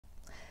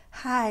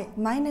Hi,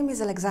 my name is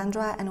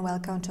Alexandra and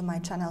welcome to my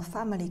channel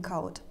Family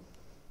Code.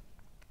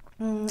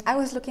 I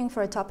was looking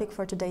for a topic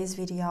for today's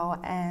video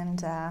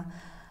and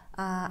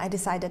I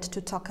decided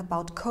to talk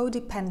about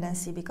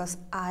codependency because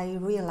I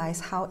realize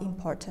how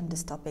important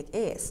this topic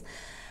is.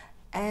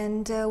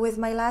 And with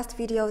my last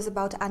videos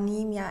about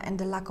anemia and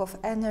the lack of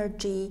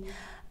energy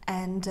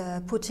and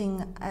putting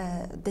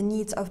the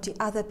needs of the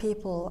other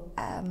people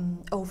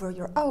over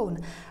your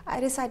own, I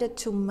decided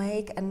to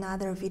make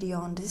another video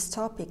on this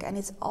topic, and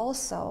it's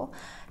also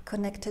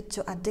connected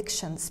to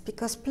addictions,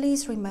 because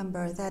please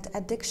remember that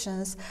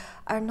addictions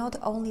are not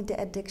only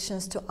the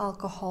addictions to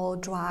alcohol,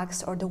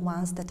 drugs, or the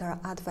ones that are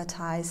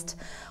advertised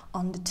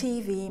on the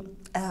TV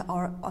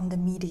or on the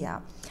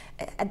media.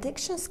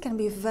 Addictions can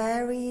be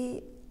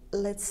very,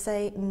 let's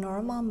say,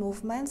 normal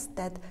movements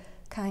that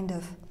kind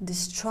of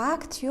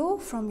distract you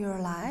from your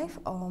life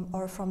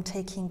or from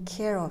taking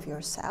care of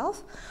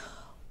yourself,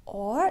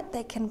 or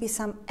there can be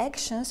some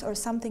actions or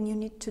something you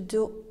need to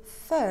do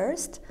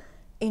first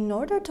in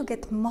order to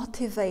get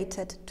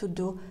motivated to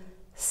do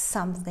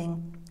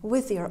something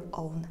with your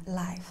own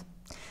life.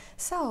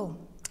 So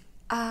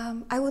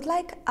I would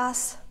like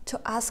us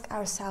to ask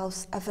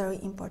ourselves a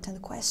very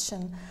important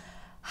question.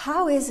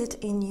 How is it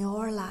in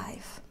your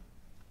life?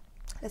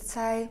 Let's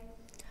say,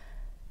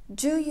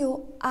 do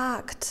you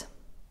act?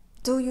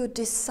 Do you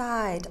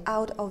decide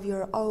out of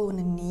your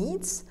own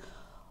needs,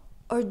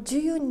 or do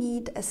you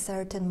need a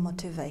certain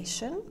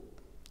motivation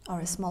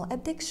or a small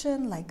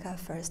addiction like a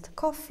first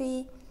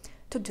coffee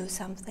to do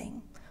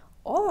something?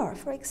 Or,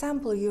 for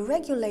example, you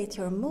regulate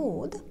your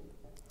mood.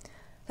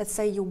 Let's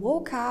say you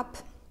woke up,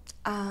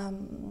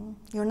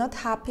 you're not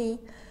happy,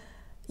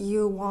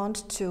 you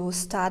want to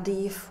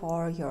study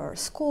for your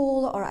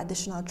school or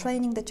additional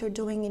training that you're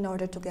doing in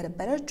order to get a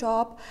better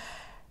job,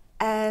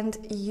 and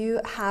you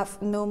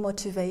have no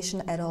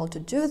motivation at all to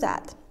do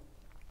that.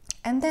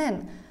 And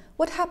then,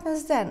 what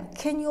happens then?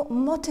 Can you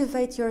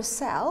motivate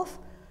yourself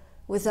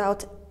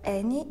without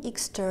any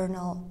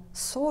external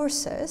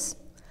sources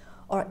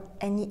or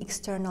any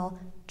external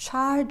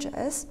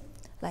charges,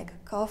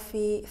 like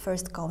coffee,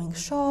 first going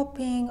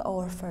shopping,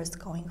 or first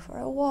going for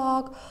a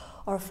walk,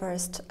 or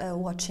first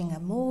watching a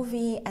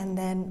movie, and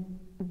then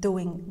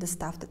doing the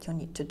stuff that you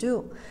need to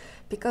do?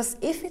 Because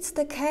if it's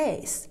the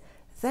case,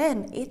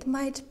 then it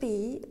might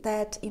be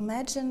that,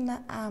 imagine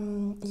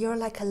you're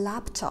like a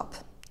laptop,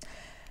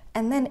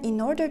 and then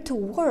in order to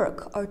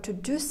work or to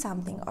do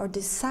something or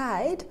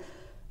decide,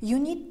 you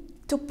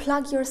need to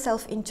plug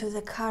yourself into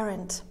the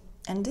current.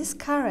 And this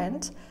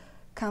current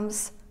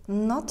comes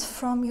not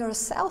from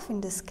yourself in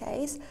this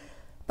case,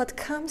 but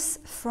comes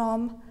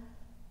from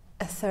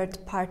a third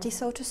party,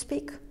 so to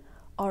speak,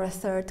 or a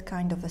third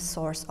kind of a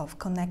source of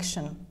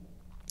connection,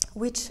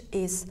 which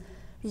is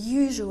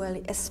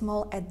usually a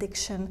small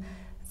addiction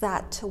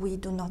that we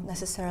do not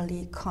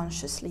necessarily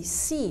consciously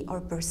see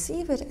or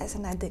perceive it as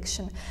an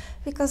addiction.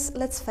 Because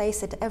let's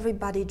face it,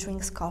 everybody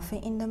drinks coffee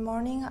in the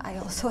morning. I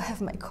also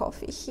have my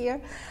coffee here.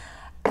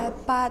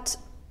 But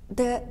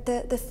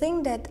the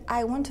thing that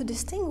I want to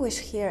distinguish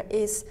here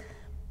is,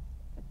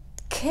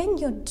 can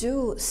you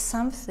do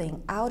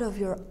something out of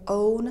your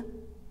own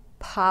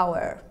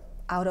power,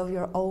 out of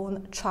your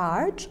own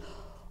charge,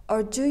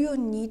 or do you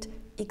need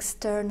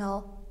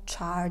external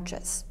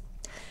charges?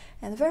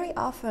 And very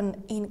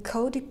often in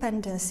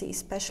codependency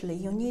especially,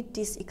 you need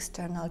these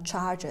external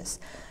charges.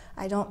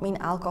 I don't mean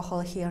alcohol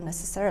here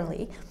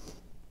necessarily,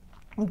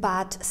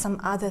 but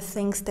some other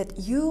things that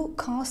you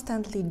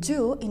constantly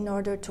do in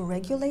order to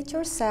regulate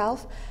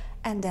yourself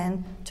and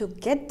then to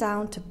get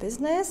down to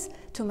business,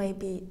 to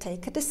maybe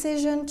take a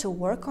decision, to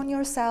work on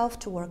yourself,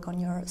 to work on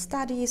your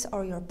studies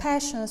or your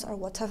passions or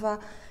whatever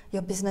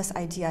your business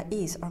idea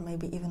is, or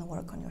maybe even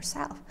work on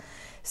yourself.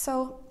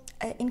 So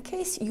in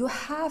case you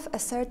have a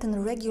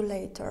certain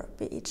regulator,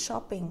 be it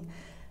shopping,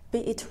 be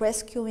it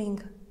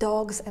rescuing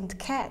dogs and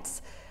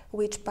cats,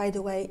 which, by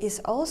the way, is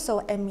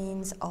also a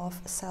means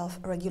of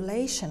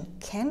self-regulation,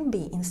 can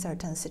be in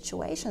certain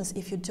situations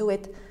if you do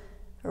it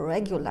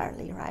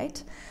regularly,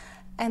 right?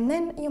 And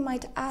then you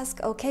might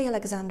ask, okay,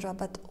 Alexandra,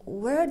 but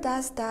where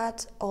does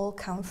that all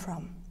come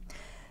from?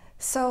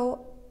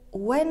 So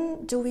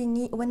when we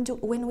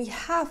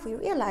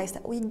realize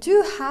that we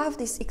do have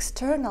this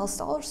external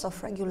source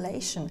of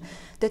regulation,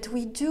 that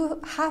we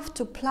do have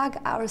to plug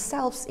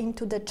ourselves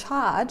into the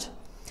charge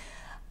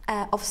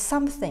of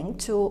something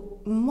to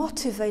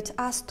motivate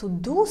us to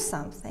do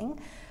something,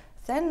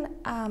 then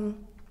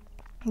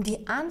the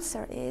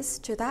answer is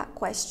to that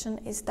question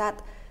is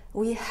that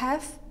we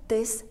have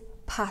this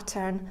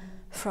pattern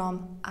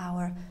from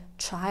our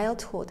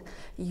childhood.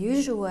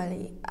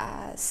 Usually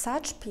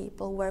such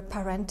people were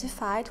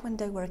parentified when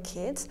they were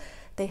kids.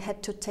 They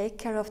had to take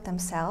care of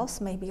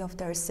themselves, maybe of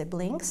their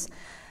siblings,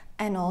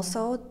 and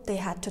also they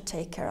had to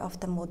take care of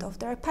the mood of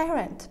their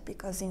parent,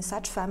 because in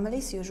such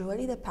families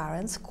usually the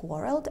parents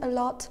quarreled a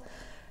lot.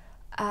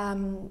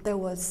 There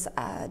was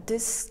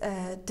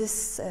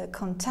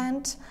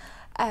discontent,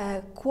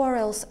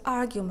 quarrels,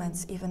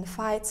 arguments, even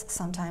fights,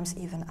 sometimes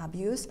even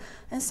abuse,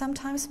 and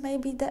sometimes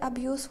maybe the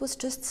abuse was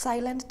just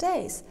silent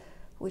days,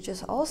 which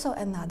is also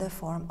another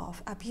form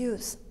of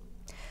abuse.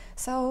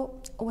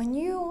 So when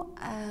you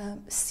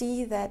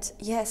see that,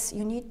 yes,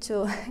 you need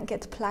to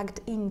get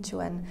plugged into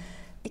an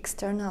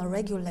external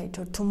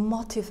regulator to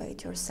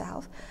motivate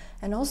yourself,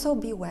 and also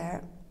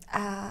beware,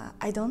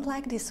 I don't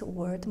like this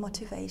word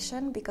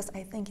motivation because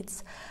I think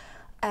it's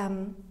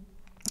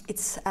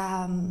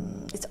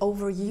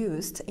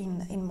overused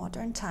in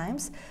modern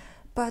times.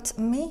 But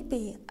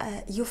maybe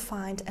you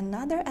find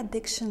another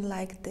addiction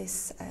like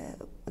this,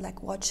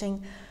 like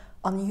watching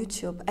on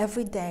YouTube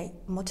every day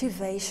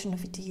motivation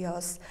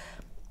videos,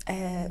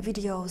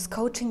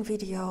 coaching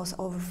videos,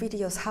 or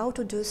videos how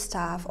to do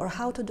stuff, or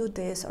how to do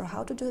this, or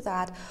how to do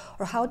that,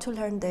 or how to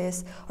learn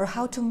this, or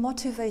how to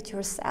motivate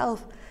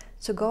yourself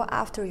to go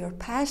after your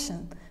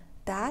passion.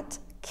 That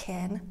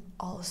can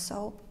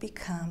also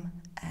become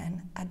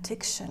an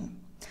addiction.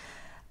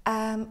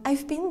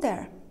 I've been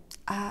there.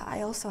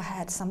 I also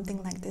had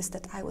something like this,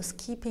 that I was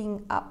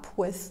keeping up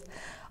with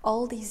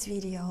all these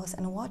videos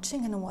and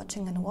watching and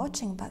watching and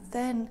watching, but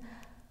then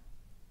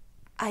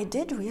I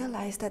did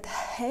realize that,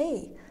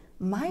 hey,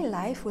 my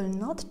life will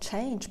not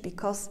change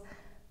because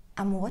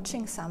I'm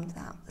watching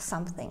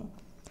something,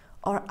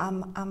 or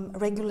I'm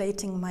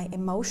regulating my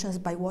emotions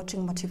by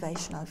watching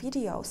motivational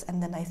videos,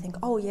 and then I think,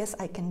 oh yes,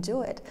 I can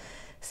do it.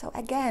 So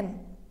again,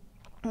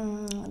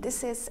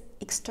 this is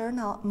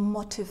external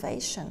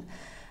motivation.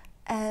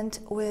 And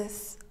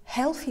with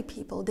healthy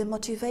people, the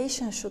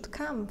motivation should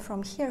come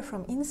from here,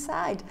 from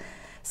inside.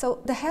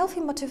 So the healthy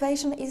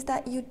motivation is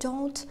that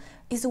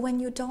when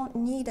you don't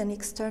need an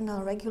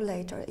external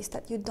regulator, is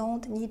that you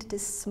don't need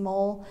these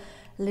small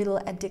little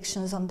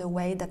addictions on the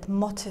way that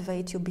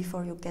motivate you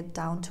before you get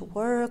down to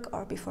work,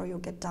 or before you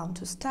get down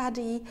to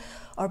study,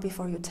 or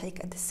before you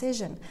take a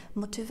decision.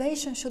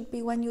 Motivation should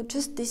be when you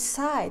just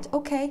decide,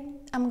 okay,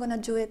 I'm gonna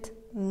do it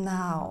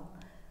now.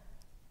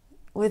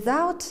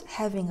 Without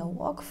having a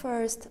walk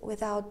first,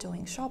 without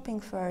doing shopping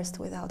first,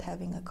 without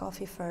having a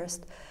coffee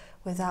first,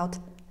 without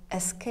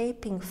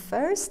escaping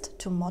first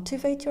to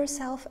motivate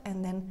yourself,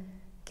 and then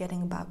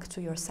getting back to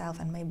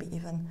yourself, and maybe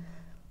even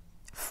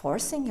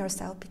forcing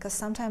yourself. Because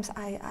sometimes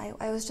I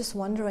was just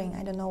wondering,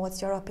 I don't know what's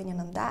your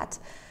opinion on that,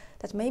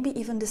 that maybe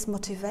even this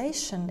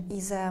motivation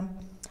is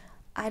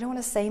I don't want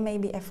to say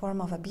maybe a form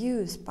of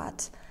abuse,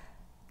 but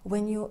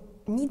when you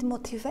need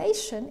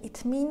motivation,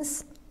 it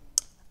means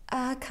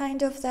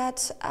kind of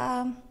that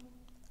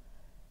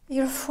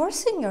you're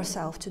forcing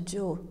yourself to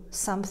do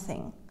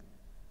something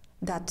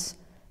that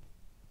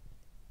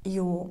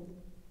you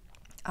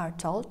are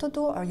told to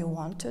do, or you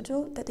want to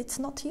do, that it's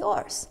not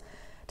yours.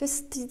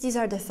 These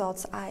are the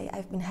thoughts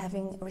I've been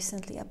having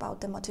recently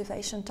about the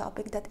motivation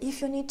topic, that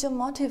if you need to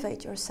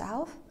motivate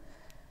yourself,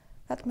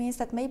 that means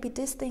that maybe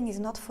this thing is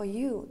not for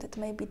you, that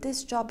maybe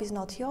this job is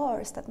not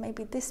yours, that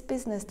maybe this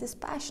business, this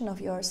passion of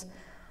yours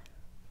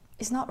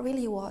is not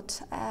really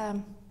what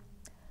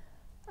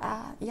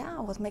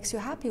makes you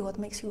happy, what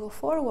makes you go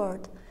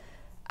forward.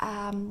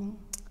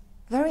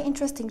 Very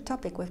interesting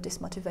topic with this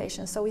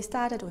motivation. So we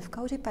started with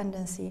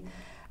codependency,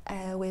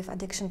 with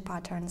addiction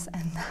patterns,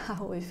 and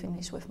now we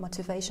finish with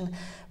motivation.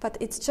 But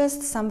it's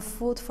just some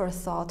food for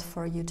thought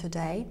for you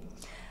today.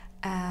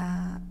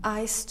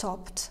 I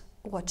stopped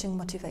watching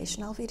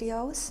motivational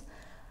videos.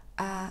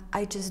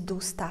 I just do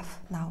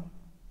stuff now.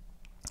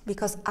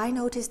 Because I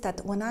noticed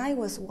that when I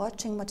was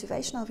watching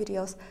motivational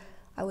videos,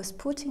 I was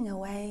putting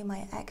away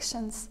my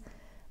actions,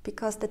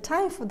 because the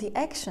time for the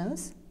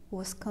actions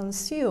was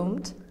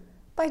consumed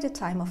by the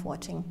time of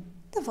watching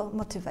the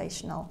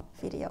motivational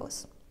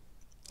videos.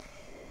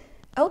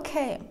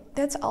 Okay,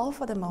 that's all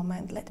for the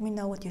moment. Let me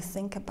know what you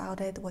think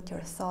about it, what your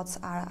thoughts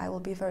are. I will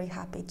be very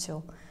happy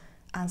to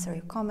answer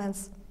your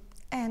comments,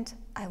 and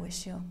I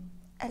wish you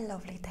a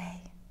lovely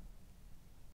day.